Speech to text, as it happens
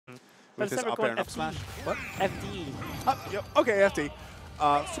with his up air and up smash. What? FD. Yep. Okay, FD.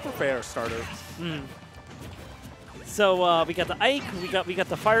 Super fair starter. So we got the Ike, we got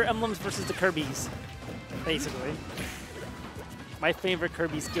the Fire Emblems versus the Kirbys, basically. My favorite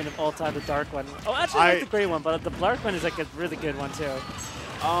Kirby skin of all time, the dark one. Oh, actually, I like the gray one, but the dark one is like a really good one too.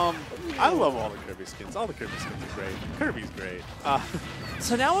 I love all the Kirby skins. All the Kirby skins are great. Kirby's great.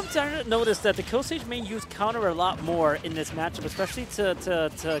 So now I'm starting to notice that the Killstage may use counter a lot more in this matchup, especially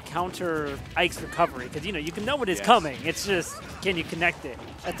to counter Ike's recovery, because you know you can know when it's coming. It's just can you connect it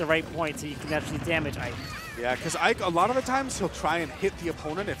at the right point so you can actually damage Ike. Yeah, because Ike, a lot of the times, he'll try and hit the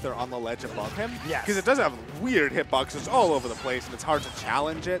opponent if they're on the ledge above him. Yes. Because it does have weird hitboxes all over the place, and it's hard to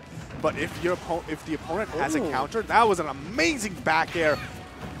challenge it. But if the opponent has a counter, that was an amazing back air.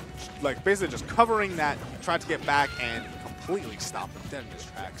 Like, basically just covering that, tried to get back, and completely stopped him dead in his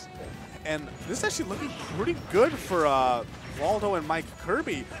tracks. And this is actually looking pretty good for Waldo and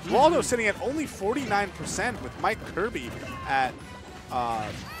MikeKirby. Waldo sitting at only 49% with MikeKirby at,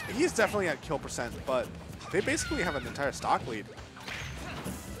 he is definitely at kill percent, but they basically have an entire stock lead.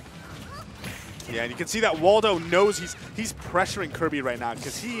 Yeah, and you can see that Waldo knows he's pressuring Kirby right now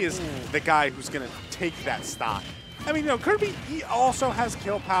because he is the guy who's going to take that stock. I mean, you know, Kirby, he also has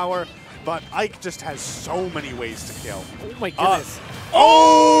kill power, but Ike just has so many ways to kill. Oh my goodness.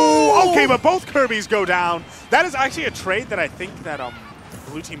 Okay, but both Kirbys go down. That is actually a trade that I think that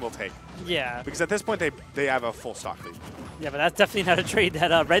blue team will take. Yeah. Because at this point, they have a full stock lead. Yeah, but that's definitely not a trade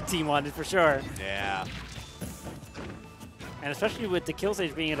that red team wanted for sure. Yeah. And especially with the kill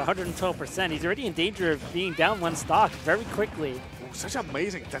stage being at 112%, he's already in danger of being down one stock very quickly. Ooh, such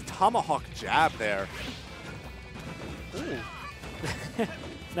amazing, the tomahawk jab there. Ooh.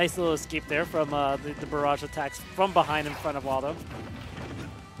 Nice little escape there from the barrage attacks from behind in front of Waldo.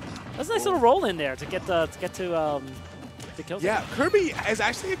 That's a nice little roll in there to get to the kill. Yeah, Kirby is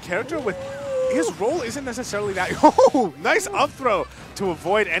actually a character with his role isn't necessarily that. Oh, nice up throw to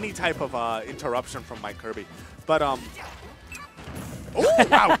avoid any type of interruption from MikeKirby. But oh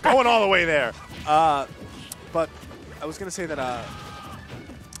wow, going all the way there. But I was gonna say that I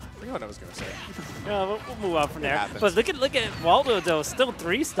forget what I was gonna say. We'll move on from there. Happens. But look at Waldo though, still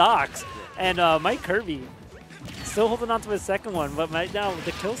 3 stocks, and MikeKirby still holding on to his second one. But right now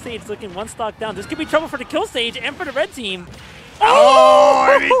the kill stage looking 1 stock down. This could be trouble for the kill stage and for the red team. Oh,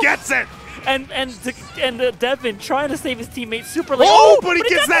 and he gets it. And Deven trying to save his teammate super late. Oh, but he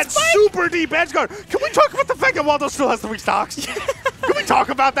gets that super deep edge guard. Can we talk about the fact that Waldo still has 3 stocks? Can we talk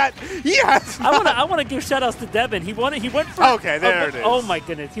about that? Yes. I want to give shout outs to Deven. He went for okay, there it is. Oh my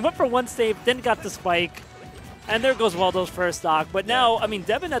goodness. He went for 1 save, then got the spike. And there goes Waldo's first stock. But now, I mean,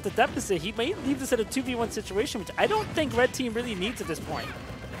 Deven at the deficit, he may leave this at a 2v1 situation, which I don't think red team really needs at this point.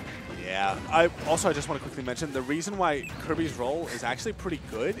 Yeah. I just want to quickly mention the reason why Kirby's role is actually pretty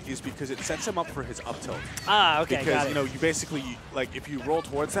good is because it sets him up for his up tilt. Ah, okay. Because you know you basically like if you roll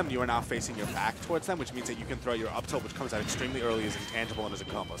towards them, you are now facing your back towards them, which means that you can throw your up tilt, which comes out extremely early, is intangible and is a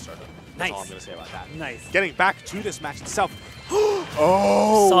combo starter. That's all I'm gonna say about that. Nice. Getting back to this match itself.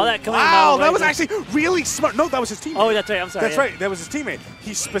 Oh! Saw that coming. Wow, that was actually really smart. No, that was his teammate. Oh, that's right. I'm sorry. That's right. That was his teammate.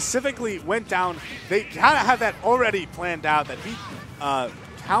 He specifically went down. They kind of had that already planned out that he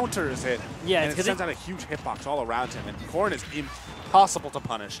counters it. Yeah, and it sends out a huge hitbox all around him, and Corn is impossible to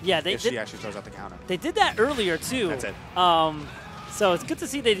punish. Yeah, if she actually throws out the counter. They did that earlier too. That's it. So it's good to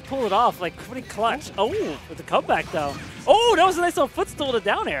see they pull it off, like pretty clutch. Oh, with the comeback though. Oh, that was a nice little footstool to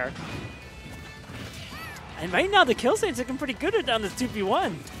down air. And right now the kill stage looking pretty good down this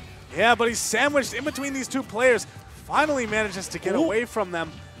 2v1. Yeah, but he's sandwiched in between these 2 players. Finally manages to get away from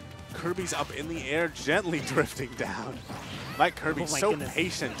them. Kirby's up in the air, gently drifting down. MikeKirby so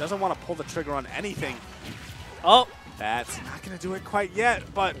patient, doesn't want to pull the trigger on anything. Oh, that's not going to do it quite yet,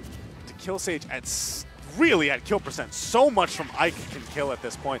 but the kill stage really at kill percent. So much from Ike can kill at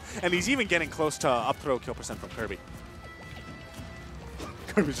this point, and he's even getting close to up throw kill percent from Kirby.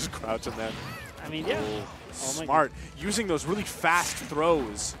 Kirby's just crouching there. I mean, yeah. Smart, using those really fast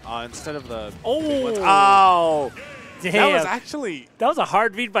throws instead of the big ones. Oh! Damn. That was a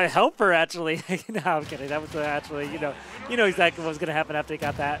hard read by Helper, actually. No, I'm kidding. That was actually, you know exactly what was going to happen after he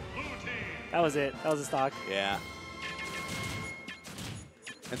got that. That was it. That was a stock. Yeah.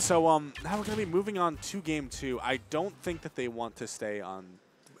 And so now we're going to be moving on to game 2. I don't think that they want to stay on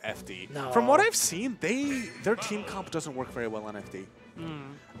FD. No. From what I've seen, their team comp doesn't work very well on FD.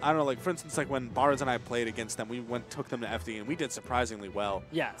 I don't know, like for instance, like when Bards and I played against them, we took them to FD and we did surprisingly well.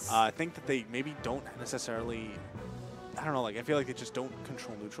 Yes. I think that they maybe don't necessarily. I don't know, like I feel like they just don't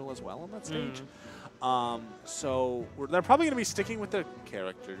control neutral as well on that stage. So they're probably going to be sticking with their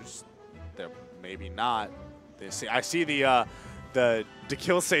characters. They're maybe not. I see the the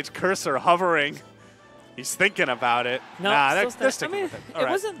dekillsage cursor hovering. He's thinking about it. No, nah, they're sticking with it. It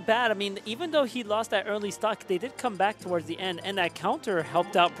wasn't bad. I mean, even though he lost that early stock, they did come back towards the end, and that counter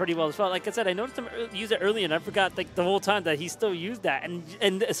helped out pretty well as well. Like I said, I noticed him use it early, and I forgot like the whole time that he still used that,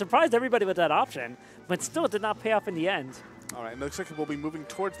 and it surprised everybody with that option, but still it did not pay off in the end. All right, and it looks like we'll be moving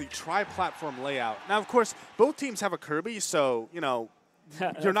towards the tri-platform layout. Now, of course, both teams have a Kirby, so, you know,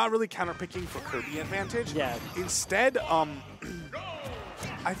 you're not really counterpicking for Kirby advantage. Yeah. Instead,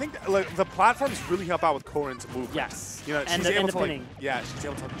 I think like, the platforms really help out with Corrin's movement. Yes. You know, and she's able the to, like, pinning. yeah, she's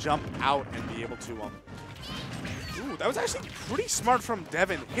able to jump out and be able to. Ooh, that was actually pretty smart from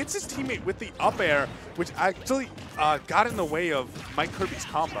Deven. Hits his teammate with the up air, which actually got in the way of MikeKirby's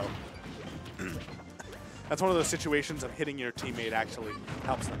combo. That's one of those situations of hitting your teammate actually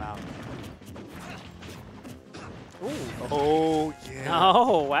helps them out. Ooh. Oh, yeah.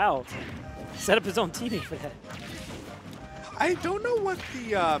 Oh, wow. Set up his own teammate for that. I don't know what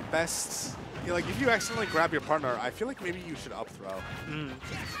the best... You know, like, if you accidentally grab your partner, I feel like maybe you should up throw.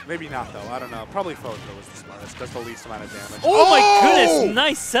 Maybe not, though. I don't know. Probably forward throw was the smartest. Does the least amount of damage. Oh, my goodness.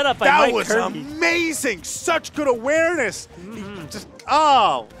 Nice setup by MikeKirby. That was amazing. Such good awareness. Just,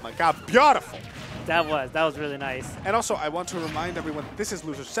 oh, my God. Beautiful. That was really nice. And also, I want to remind everyone, this is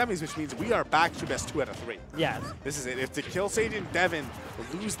loser semis, which means we are back to best 2 out of 3. Yeah. This is it. If the dekillsage and Deven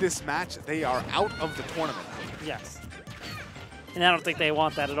lose this match, they are out of the tournament. Yes. And I don't think they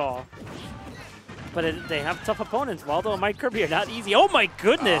want that at all. But they have tough opponents. Waldo and MikeKirby are not easy. Oh, my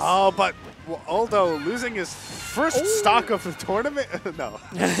goodness. Oh, but Waldo losing his first stock of the tournament? No.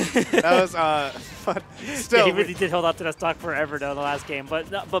 That was, but still. Yeah, he really did hold on to that stock forever, though, in the last game. But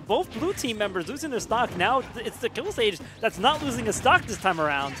both blue team members losing their stock. Now it's the dekillsage that's not losing a stock this time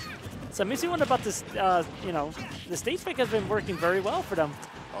around. So it makes me wonder about this, you know, the stage fake has been working very well for them.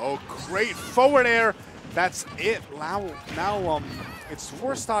 Oh, great forward air. That's it. Now it's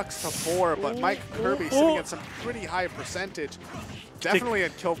 4 stocks to 4, but MikeKirby sitting at some pretty high percentage. Definitely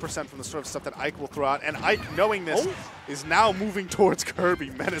at kill percent from the sort of stuff that Ike will throw out. And Ike, knowing this, is now moving towards Kirby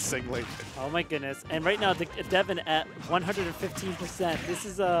menacingly. Oh my goodness. And right now, Deven at 115%. This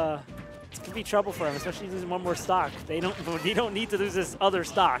is it's gonna be trouble for him, especially losing one more stock. They don't need to lose this other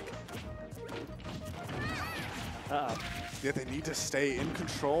stock. Uh-oh. Yeah, they need to stay in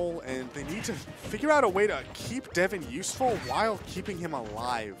control, and they need to figure out a way to keep Deven useful while keeping him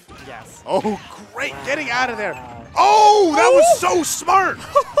alive. Yes. Oh, great. Wow. Getting out of there. Oh, that was so smart.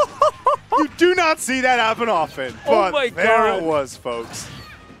 You do not see that happen often. But my there God. It was, folks.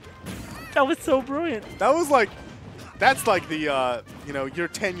 That was so brilliant. That was like, that's like the, you know, you're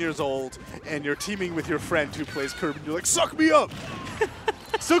 10 years old, and you're teaming with your friend who plays Kirby, and you're like, suck me up.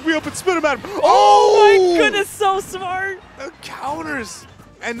 Suck me up and spit him at him. Oh my goodness, so smart. The counters.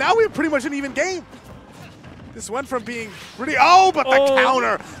 And now we have pretty much an even game. This went from being pretty, but the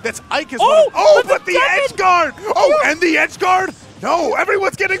counter. That's Ike is but the edge guard. Oh, and the edge guard. No,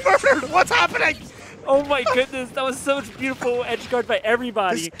 everyone's getting murdered. What's happening? Oh my goodness, that was so much beautiful edge guard by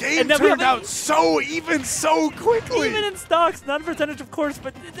everybody. This game turned out so even so quickly. Even in stocks, not percentage of course,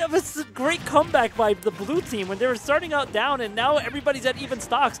 but that was a great comeback by the blue team when they were starting out down and now everybody's at even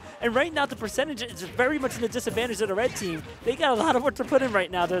stocks. And right now the percentage is very much in the disadvantage of the red team. They got a lot of work to put in right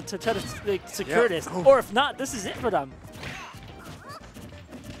now to try to secure this. Or if not, this is it for them.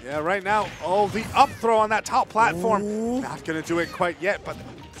 Yeah, right now, the up throw on that top platform. Not going to do it quite yet, but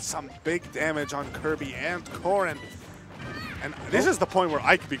some big damage on Kirby and Corrin. And this is the point where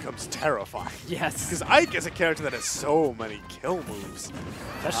Ike becomes terrifying. Yes. Because Ike is a character that has so many kill moves.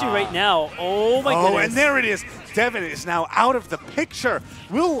 Especially right now. Oh my goodness. And there it is. Deven is now out of the picture.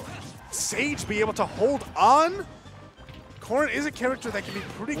 Will Sage be able to hold on? Corrin is a character that can be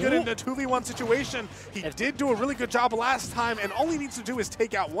pretty good in a 2v1 situation. He did do a really good job last time, and all he needs to do is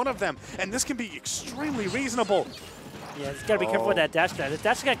take out one of them. And this can be extremely reasonable. Yeah, he's got to be careful with that dash guy. The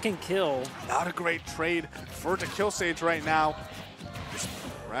dash guy can kill. Not a great trade for dekillsage right now. Just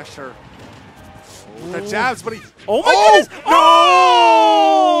pressure. The jabs, but he... Oh my goodness! No!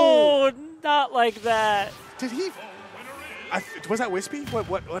 Oh! Not like that. Did he... was that Wispy?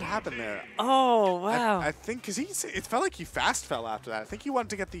 What happened there? Oh, wow. I think, because it felt like he fast fell after that. I think he wanted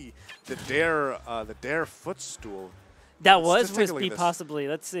to get the dare footstool. That was Wispy, possibly.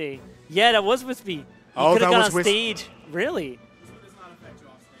 Let's see. Yeah, that was Wispy. He could have got on stage. Really?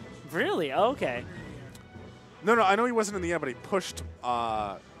 Really? Oh, okay. No, I know he wasn't in the air, but he pushed.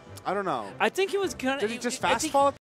 I don't know. I think he was gonna. Did he just fast fall?